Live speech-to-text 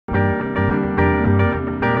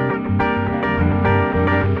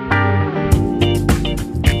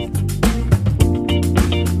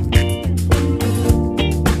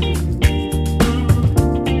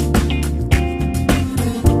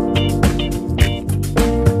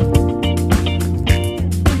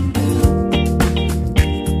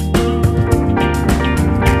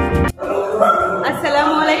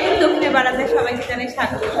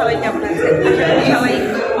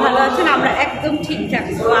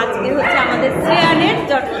আজকে হচ্ছে আমাদের শ্রেয়ানের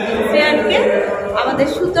জন্মদিন। শ্রেয়ানকে আমাদের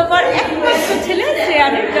সুতোপার একমাত্র ছেলে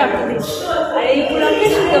শ্রেয়ানের জন্মদিন। আর এই উপলক্ষে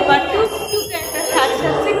সুতোপার টুকটুকে একটা সাজ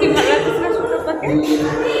সাজছে। কি ভালো লাগছে সুতোপাকে,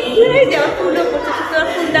 যেমন ফুলও করছে। সুতোপার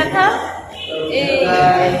ফুল দেখা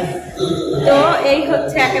তো এই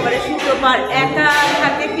হচ্ছে একেবারে সুতোপার একা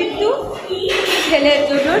হাতে কিন্তু ছেলের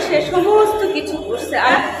জন্য সে সমস্ত কিছু করছে।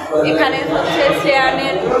 আর এখানে হচ্ছে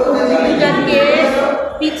শ্রেয়ানের দুটা কেক,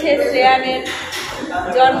 পিছে শ্রেয়ানের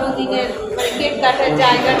জন্মদিনের মানে কেক কাটার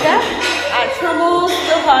জায়গাটা, আর সমস্ত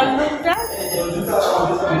হলরুমটা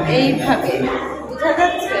এইভাবে বোঝা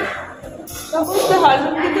যাচ্ছে। সমস্ত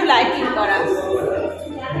হলরুম কিন্তু লাইটিং করা।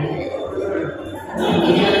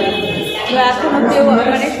 এখনো কেউ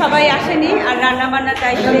মানে সবাই আসেনি। আর রান্না বান্নার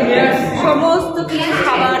দায়িত্বে সমস্ত কিছু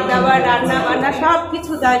খাবার দাবার রান্না বান্না সব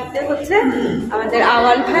কিছু দায়িত্বে হচ্ছে আমাদের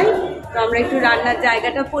আওয়াল ভাই। তো আমরা একটু রান্নার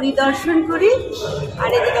জায়গাটা পরিদর্শন করি। আর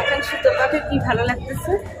এই যে দেখেন সুতোপাকে কি ভালো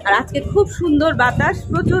লাগতেছে। আর আজকে খুব সুন্দর বাতাস,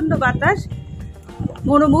 প্রচন্ড বাতাস,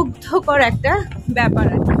 মনোমুগ্ধকর একটা ব্যাপার।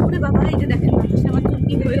 আর উড়ে বাবা, এই যে দেখেন বাতাসে আমার চুল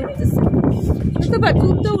কি হয়ে উঠতেছে। সুতোপা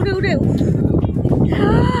চুল তো উড়ে উড়ে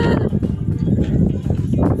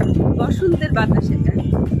বসন্তের বাতাস এটা।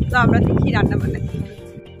 তো আমরা দেখি রান্না বান্না কি।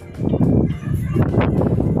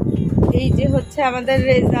 এই যে হচ্ছে আমাদের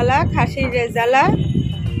রেজালা, খাসির রেজালা।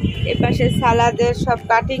 এপাশে সালাদের সব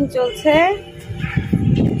কাটিং চলছে।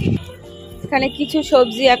 এখানে কিছু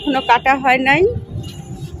সবজি এখনো কাটা হয় নাই।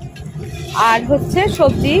 আর হচ্ছে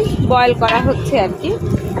সবজি বয়েল করা হচ্ছে আর কি,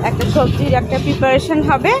 একটা সবজির একটা প্রিপারেশন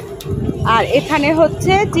হবে। আর এখানে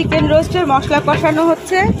হচ্ছে চিকেন রোস্টের মশলা কষানো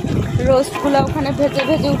হচ্ছে, রোস্টগুলো ওখানে ভেজে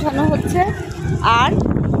ভেজে উঠানো হচ্ছে। আর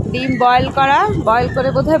ডিম বয়েল করা, বয়েল করে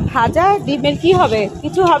বোধহয় ভাজা। ডিমের কি হবে,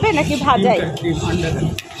 কিছু হবে নাকি ভাজাই?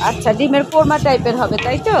 আচ্ছা, ডিমের কোরমা টাইপের হবে,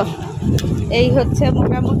 তাই তো? এই হচ্ছে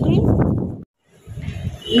মোটামুটি।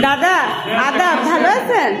 দাদা আদাব, ভালো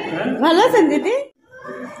আছেন? ভালো আছেন দিদি?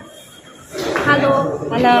 Hello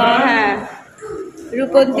hello. হ্যাঁ,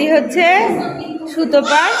 রূপন্তী হচ্ছে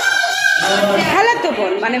সুতোপার খালাতো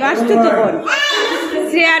বোন, মানে মাসতুতো বোন।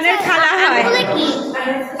 শ্রেয়ানের খালা হয়।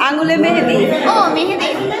 আঙুলে মেহেদি। ও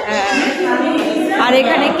মেহেদি। হ্যাঁ। আর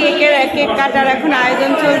এখানে কেক কাটার এখন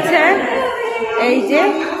আয়োজন চলছে। এই যে,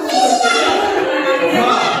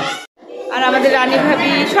 আর আমাদের রানী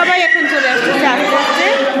ভাবি সবাই এখন চলে আসতেছে আস্তে আস্তে।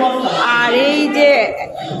 আর এই যে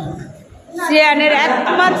শ্রেয়ানের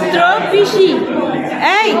একমাত্র পিসি,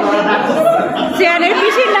 এই শ্রেয়ানের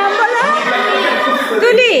পিসির নাম বলো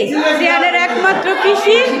তুলি। শ্রেয়ানের একমাত্র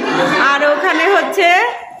পিসি। আর ওখানে হচ্ছে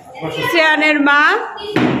শ্রেয়ানের মা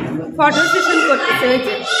ফটো সেশন করতেছে। ওই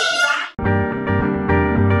যে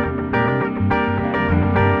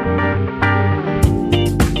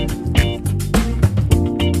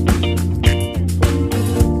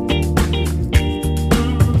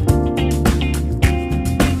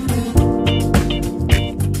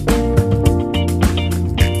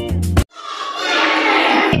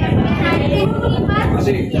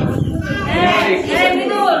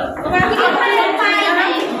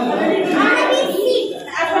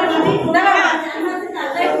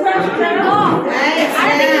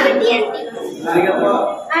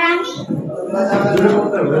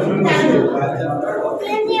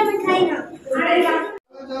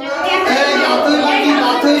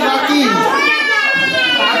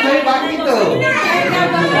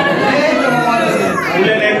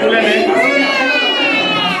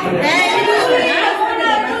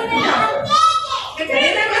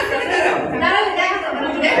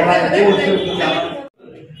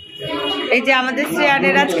এই যে আমাদের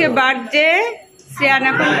শ্রেয়ানের আজকে বার্থডে। শ্রেয়ান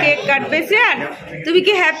এখন কেক কাটবে। শ্রেয়ান, তুমি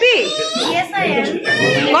কি হ্যাপি?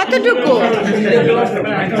 কতটুকু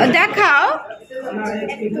দেখাও।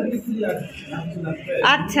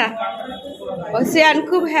 আচ্ছা, ও শ্রেয়ান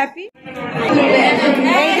খুব হ্যাপি।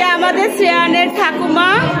 এই যে আমাদের শ্রেয়ানের ঠাকুমা,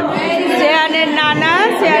 শ্রেয়ানের নানা,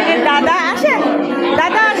 শ্রেয়ানের দাদা আসেন,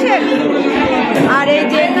 দাদা আসেন। আর এই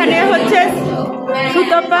যে এখানে হচ্ছে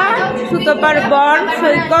সুতপা, সুতপার বর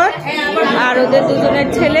সৈকত, আর ওদের দুজনের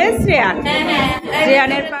ছেলে শ্রেয়ান।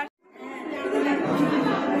 শ্রেয়ানের পাশে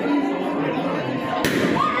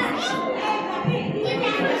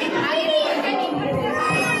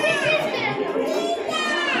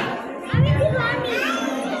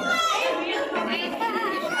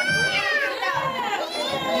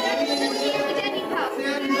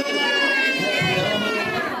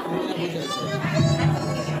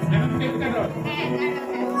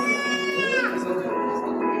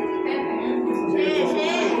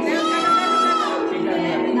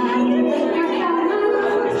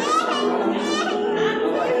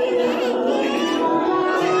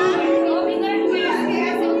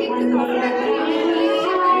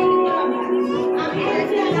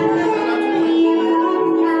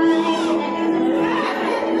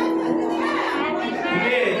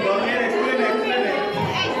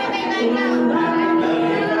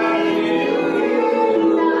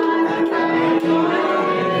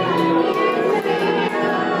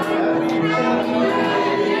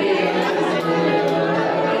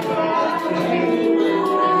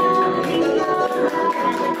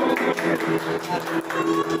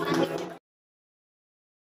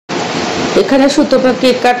এখানে সুতপা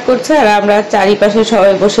কেক কাট করছে আর আমরা চারিপাশে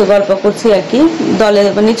সবাই বসে গল্প করছি আর কি, দলে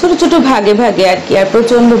মানে ছোট ছোট ভাগে ভাগে আর কি। আর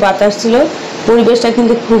প্রচন্ড বাতাস ছিল, পরিবেশটা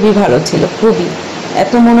কিন্তু খুবই ভালো ছিল, খুবই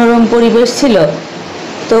এত মনোরম পরিবেশ ছিল।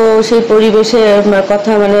 তো সেই পরিবেশের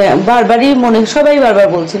কথা মানে বারবারই সবাই বারবার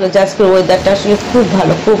বলছিল যে আজকের ওয়েদারটা আসলে খুব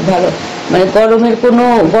ভালো, খুব ভালো। মানে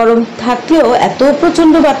গরম থাকলেও এত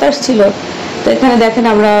প্রচন্ড বাতাস ছিল। তো এখানে দেখেন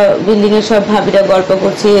আমরা বিল্ডিংয়ের সব ভাবিরা গল্প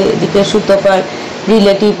করছি, এদিকে সুতপার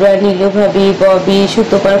রিলেটিভরা, নীলু ভাবি, ববি,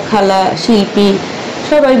 সুতপার খালা, শিল্পী,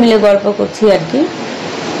 সবাই মিলে গল্প করছি আর কি।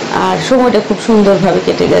 আর সময়টা খুব সুন্দরভাবে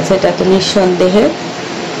কেটে গেছে, এটা তো নিঃসন্দেহে।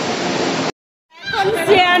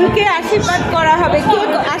 শ্রেয়ানকে আশীর্বাদ করা হবে। কে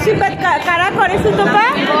আশীর্বাদ কারা করে সুতপা?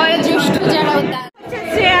 বয়োজ্যেষ্ঠ যারা,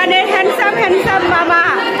 শ্রেয়ানের হ্যান্ডসাম হ্যান্ডসাম মামা।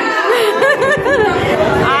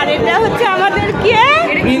 আর এটা হচ্ছে আমাদের কে?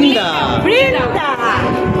 বৃন্দা। বৃন্দা।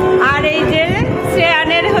 আর এই যে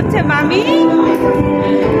শ্রেয়ানের হচ্ছে মামি।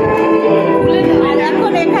 আর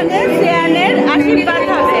এখন এখানে শ্রেয়ানের আশীর্বাদ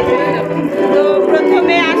হবে। তো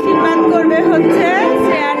প্রথমে আশীর্বাদ করবে হচ্ছে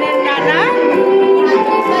শ্রেয়ানের নানা।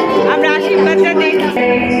 আমরা আশীর্বাদটা দেখি।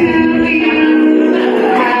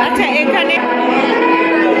 আচ্ছা, এখানে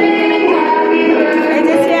এই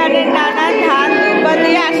যে শ্রেয়ানের নানা ধান দুব্বা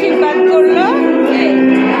দিয়ে আশীর্বাদ করলো।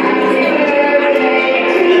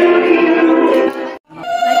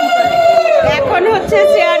 এখন হচ্ছে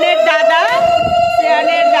শ্রেয়ানের দাদা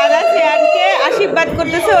শ্রেয়ানকে আশীর্বাদ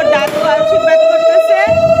করতেছে, ওর দাদু আশীর্বাদ করতেছে,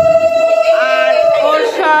 আর ওর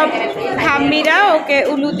সব ঠাম্মিরা ওকে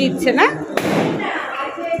উলু দিচ্ছে না।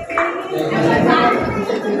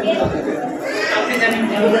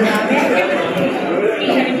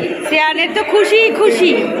 শ্রেয়ানের তো খুশি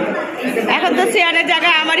খুশি, এখন তো শ্রেয়ানের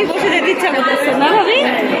জায়গায় আমারই বসে যেতে ইচ্ছা করতেছে না ভাবি?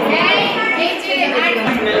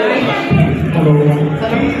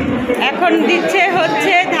 এখন দিচ্ছে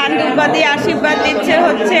হচ্ছে ধান দুব্বা দিয়ে আশীর্বাদ দিচ্ছে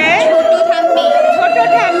হচ্ছে ছোট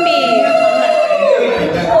ঠাম্মি।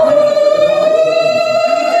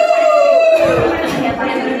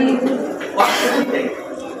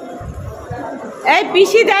 এই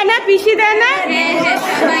পিসি দেয় না, পিসি দেয় না?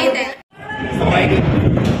 সবাই দেয়।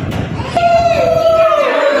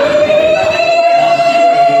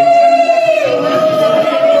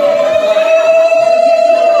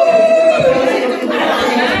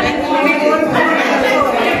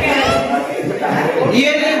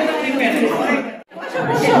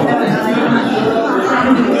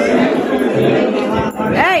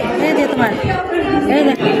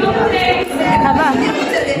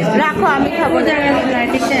 রাখো, আমি খাবো।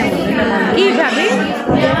 কি ভাবি?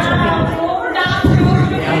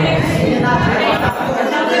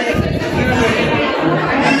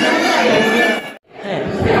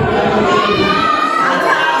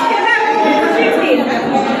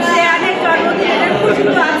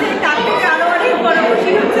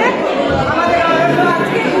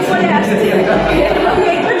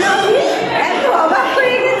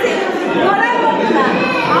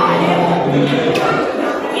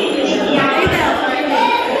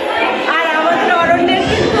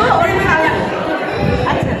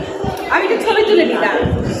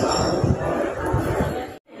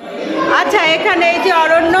 আচ্ছা, এখানে এই যে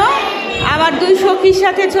অরণ্য আমার দুই সখীর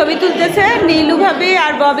সাথে ছবি তুলতেছে, নীলু ভাবি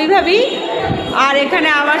আর ববি ভাবি। আর এখানে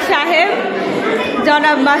আমার সাহেব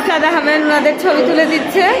জনাব মাসুদ আহমেদ ওনাদের ছবি তুলে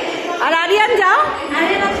দিচ্ছে। আর আরিয়ান, যাও।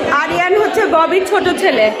 আরিয়ান হচ্ছে ববির ছোট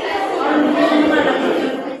ছেলে।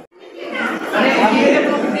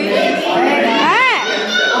 হ্যাঁ,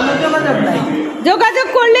 যোগাযোগ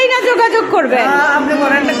করলেই না যোগাযোগ করবেন।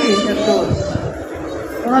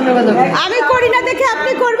 আমি করি না দেখে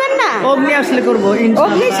আপনি করবেন না? অগ্নি আসলে করবো।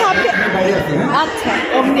 অগ্নি সাথে। আচ্ছা,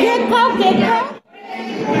 কেক খাও, কেক খাও।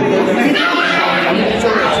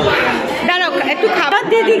 দাঁড়াও, একটু খাবার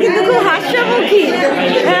দিদি কিন্তু খুব হাস্যমুখী।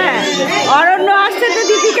 হ্যাঁ, অরণ্য আসছে তো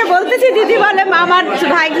দিদিকে বলতেছি, দিদি বলে মামার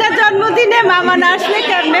ভাইগনার জন্মদিনে মামা না আসলে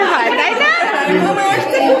কেমনে হয়, তাই না?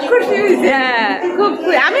 খুব খুশি হয়েছে। হ্যাঁ, খুব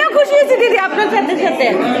আমিও খুশি হয়েছি দিদি আপনার সাথে সাথে।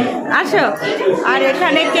 আসো। আর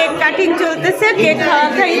এখানে কেক কাটিং চলতেছে, কেক খাওয়া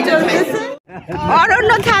খাই চলতেছে।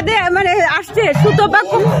 অরণ্য ছাদে মানে আসছে,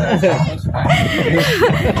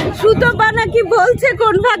 সুতপা নাকি বলছে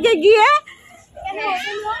কোন ভাগে গিয়ে।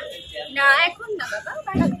 না এখন না বাবা।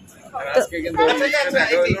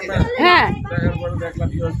 হ্যাঁ,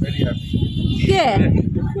 কে?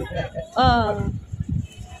 ও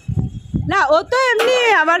না, ও তো এমনি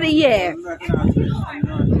আবার ইয়ে।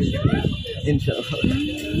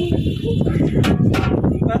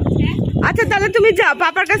 আচ্ছা, তাহলে তুমি যাও,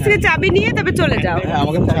 পাপার কাছ থেকে চাবি নিয়ে তবে চলে যাও।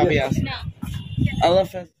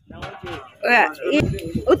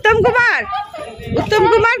 উত্তম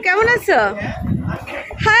কুমার, কেমন আছো?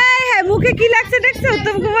 হ্যাঁ হ্যাঁ, মুখে কি লাগছে দেখছো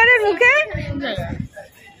উত্তম কুমারের মুখে?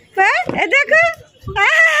 হ্যাঁ এ দেখো,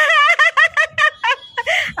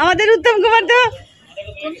 আমাদের উত্তম কুমার তো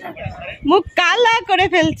মুখ কালা করে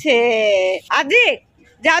ফেলছে। আদি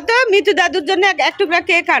যাও তো মিতু দাদুর জন্য এক টুকরা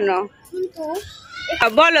কেক আনো।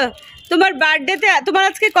 বলো তোমার বার্থডেতে, তোমার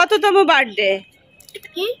আজকে কততম বার্থডে?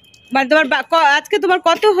 মানে তোমার আজকে তোমার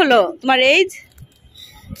কত হলো? তোমার এজ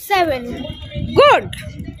 7। গুড,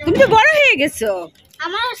 তুমি তো বড় হয়ে গেছো।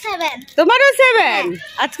 আমারও 7। তোমারও 7।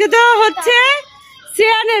 আজকে তো হচ্ছে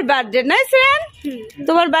শ্রেয়ানের বার্থডে, না শ্রেয়ান?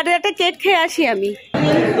 তোমার বার্থডে একটা কেক খেয়ে আসি আমি।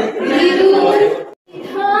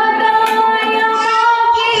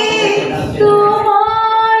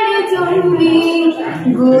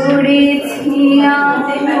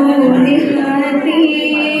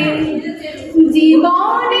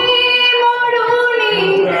 জীবনে মরণে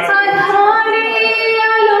আধারে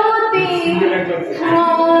আলোতে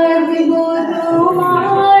থাকব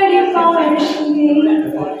তোমার পাশে।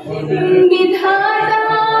 বিধাতা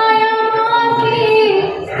আমাকে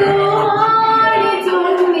তোমার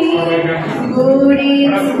জন্যে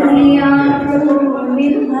গড়েছি আপনি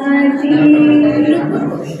হাতে।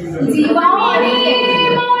 জীবনে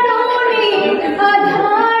মরণে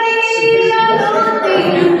আধারে আলোতে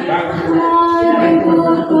থাকব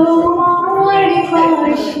তোমার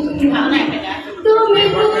পাশে। তুমি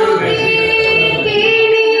তুমি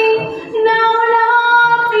কেড়ে নাও না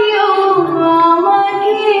প্রিয়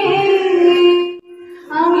আমাকে।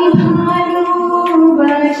 আমি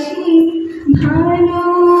ভালোবাসি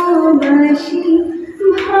ভালোবাসি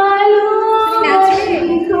ভালোবাসি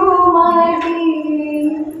তোমাকে।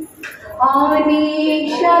 অনেক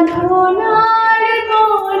সাধনার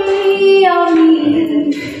পরে আমি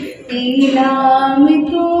পেলাম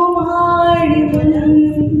তোমার গুণ,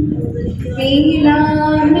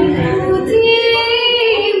 পেলাম খুঁজে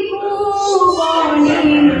ভুবনে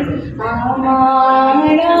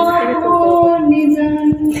আমার আপনজন।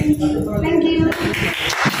 Thank you.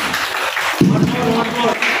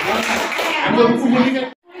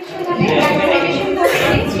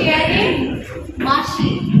 মাসি,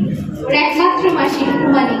 ওর একমাত্র মাসি,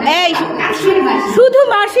 এই কাছের মাসি। শুধু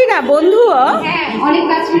মাসি না, বন্ধুও। হ্যাঁ, অনেক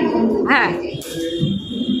কাছের বন্ধু। হ্যাঁ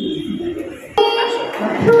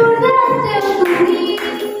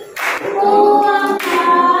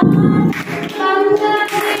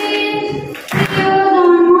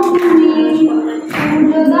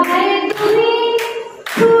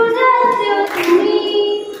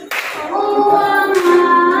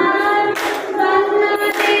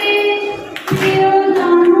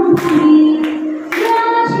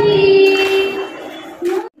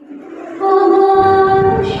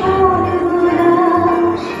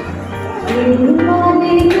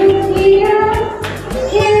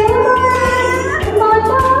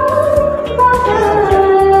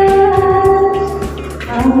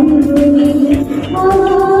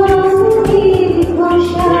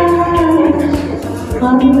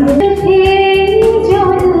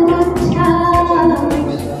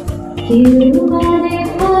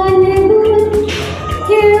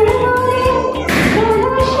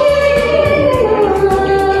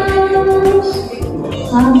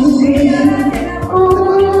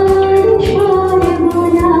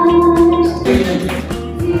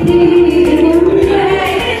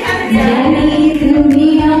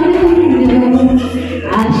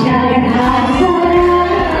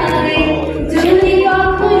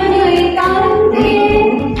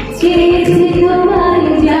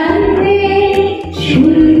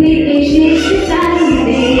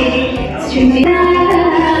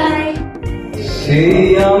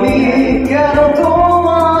আমি কেন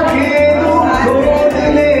তোমাকে দুঃখ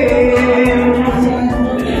দিলে,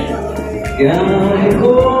 কেমন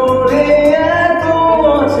করে এত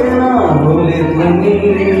অচেনা হলে তুমি,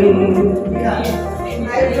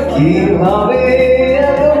 কিভাবে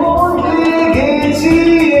এত বদলে গেছি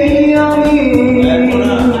আমি।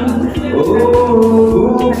 ও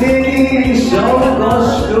বুকে সব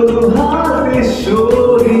কষ্ট হাতে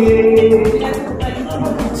সরিয়ে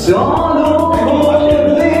চলো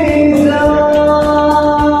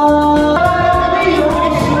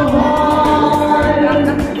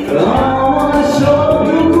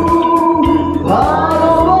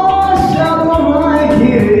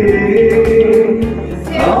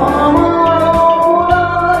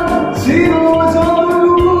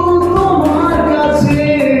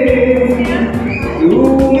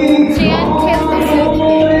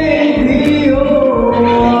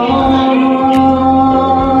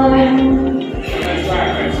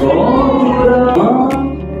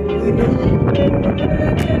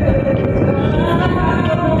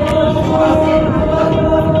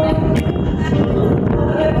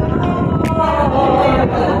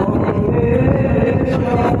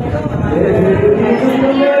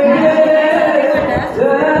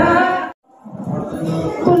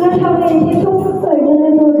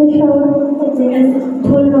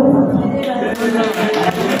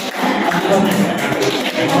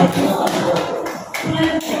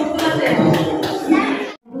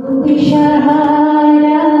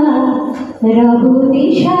দিশাহারা রব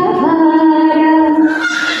দিশাহারা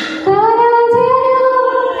তারা যেন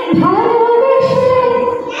ভালোবেসে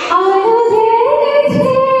আলো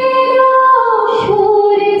জেনেছে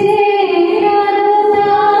সূর্যের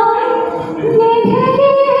আলোয় মেঘে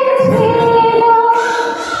গিয়েছে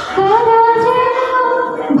তারা যেন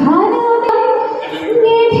ভালোবেসে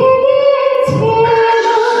মেঘে গিয়েছে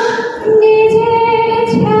নিজের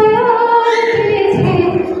ছায়া পেয়েছে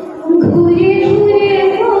ঘুরে ঘুরে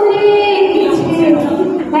ঘুরে গেছে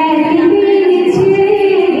একদিন ছেড়ে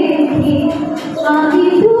আমি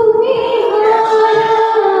তুমি হারা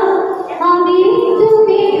আমি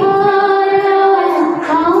তুমি হারা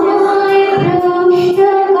আমায় প্রশ্ন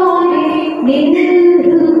করে নীল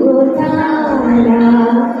ধ্রুব তারা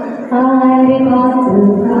আর কত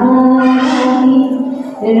আমি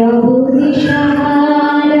রব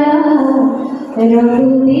দিশাহারা রব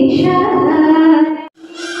দিশাহারা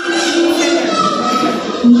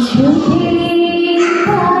কিছুতে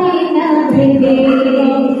পাই না ভেবে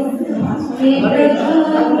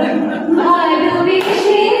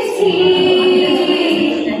ভালোবেসেছি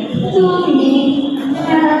তুমি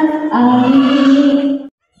আমি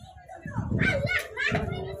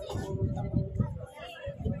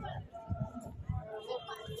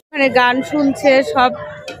এখানে গান শুনছে, সব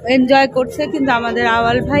এনজয় করছে, কিন্তু আমাদের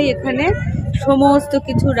আওয়াল ভাই এখানে সমস্ত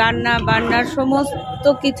কিছু রান্না বান্নার সমস্ত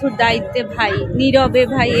কিছুর দায়িত্বে ভাই, নীরবে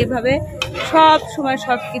ভাই এভাবে সব সময়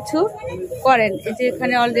সব কিছু করেন। এই যে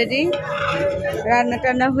এখানে অলরেডি রান্না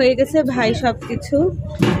টান্না হয়ে গেছে, ভাই সব কিছু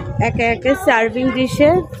একে একে সার্ভিং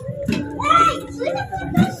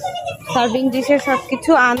ডিশে সব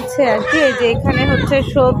কিছু আনছে আর কি। এই যে এখানে হচ্ছে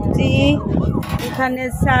সবজি, এখানে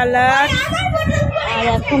স্যালাড, আর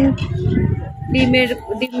এখন ডিম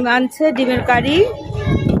আনছে, ডিমের কারি।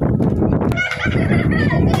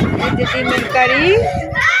 এই যে ডিমের কারি,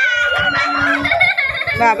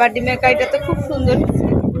 বাবা ডিমের কারিটা তো খুব সুন্দর।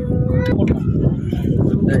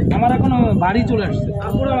 আমার এখন বাড়ি চলে আসছে।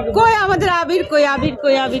 কই আমাদের আবির, কই আবির,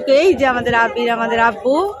 কই আবির, কই? এই যে আমাদের আবির, আমাদের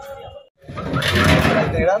আব্বু।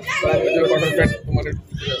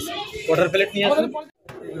 ওয়াটার প্লেট নিয়ে আসুন।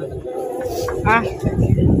 আচ্ছা,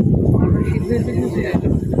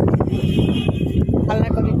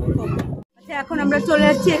 এখন আমরা চলে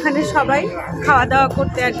যাচ্ছি এখানে সবাই খাওয়া দাওয়া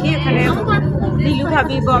করতে আর কি। এখানে নীলু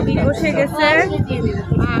ভাবি, ববি বসে গেছে,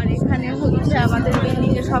 আর এখানে হচ্ছে আমাদের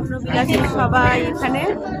বিল্ডিং এর স্বপ্ন বিলাসী সবাই এখানে।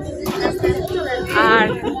 আর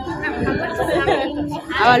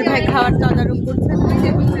আওয়াল ভাই খাওয়ার তদারক করছেন,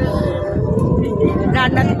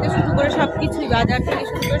 রান্না থেকে শুরু করে সবকিছুই, বাজার থেকে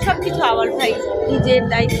শুরু করে সবকিছু আওয়াল ভাই নিজের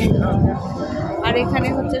দায়িত্ব। আর এখানে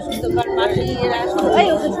হচ্ছে সুন্দরবন মাসি, এরা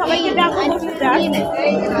সবাইকে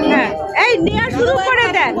হ্যাঁ এই নেওয়া শুরু করে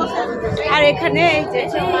দেন। আর এখানে এই যে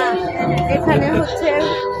এখানে হচ্ছে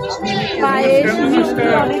পায়েস, মিষ্টি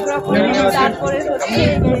অনেক রকমের, তারপরে হচ্ছে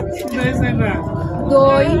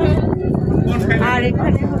দই, আর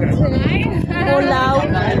এখানে হচ্ছে পোলাও,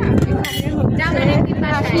 এখানে হচ্ছে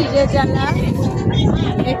খাসি রেজালা,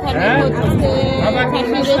 এখানে হচ্ছে খাসি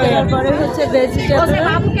রেজালার পরে হচ্ছে ভেজিটেবল,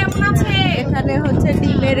 এখানে হচ্ছে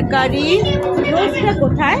ডিমের কারি। রোজটা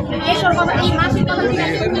কোথায়?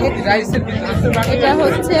 এটা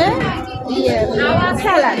হচ্ছে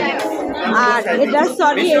স্যালাড। আর এটা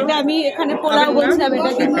সরি, এটা আমি এখানে পোলাও বলছিলাম,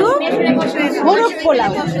 এটা কিন্তু মোরগ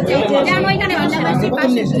পোলাও।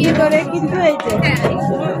 ভিতরে কিন্তু এই যে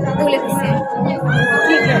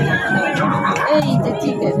এই যে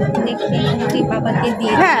চিকেন বাবাকে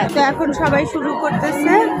দিয়ে। হ্যাঁ, তো এখন সবাই শুরু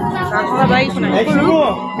করতেছে, সবাই শুরু,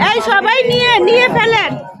 এই সবাই নিয়ে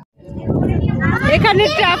ফেলেন। এখানে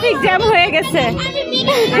ট্রাফিক জ্যাম হয়ে গেছে,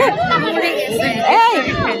 এই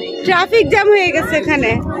ট্রাফিক জ্যাম হয়ে গেছে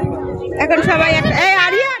এখানে। এখন সবাই এই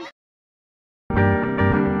আরিয়ান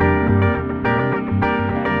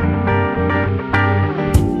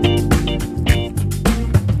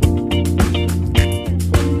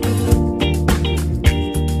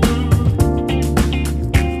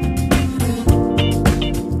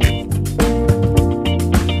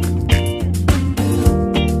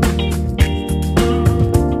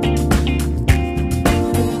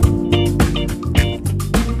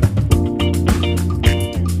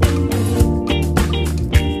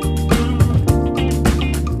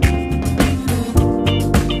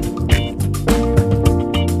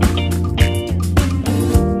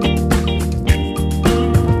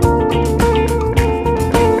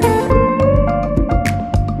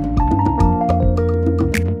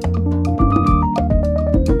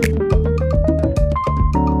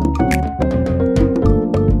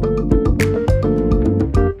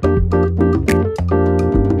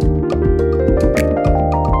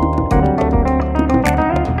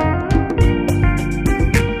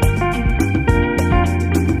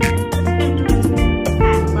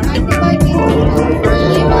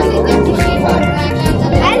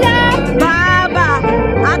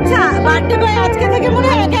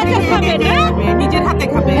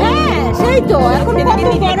তো এখন কত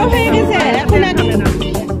বড় হয়ে গেছে। এখন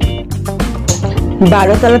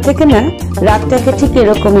 12তলা থেকে না রাতটাকে ঠিক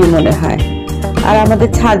এরকমই মনে হয়। আর আমাদের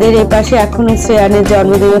ছাদের এপাশে এখনো শ্রেয়ানের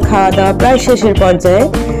জন্মদিনে খাওয়া দাওয়া প্রায় শেষের পর্যায়ে।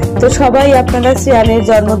 তো সবাই আপনারা শ্রেয়ানের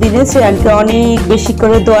জন্মদিনে শ্রেয়ানকে অনেক বেশি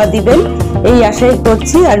করে দোয়া দিবেন এই আশাই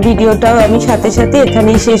করছি। আর ভিডিওটাও আমি সাথে সাথে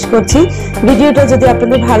এখানেই শেষ করছি। ভিডিওটা যদি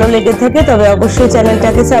আপনাদের ভালো লেগে থাকে তবে অবশ্যই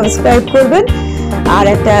চ্যানেলটাকে সাবস্ক্রাইব করবেন আর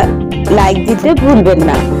একটা লাইক দিতে ভুলবেন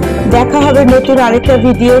না। দেখা হবে নতুন আরেকটা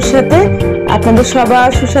ভিডিওর সাথে। আপনাদের সবার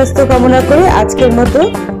সুস্বাস্থ্য কামনা করে আজকের মতো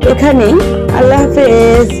এখানেই, আল্লাহ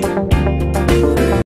হাফেজ।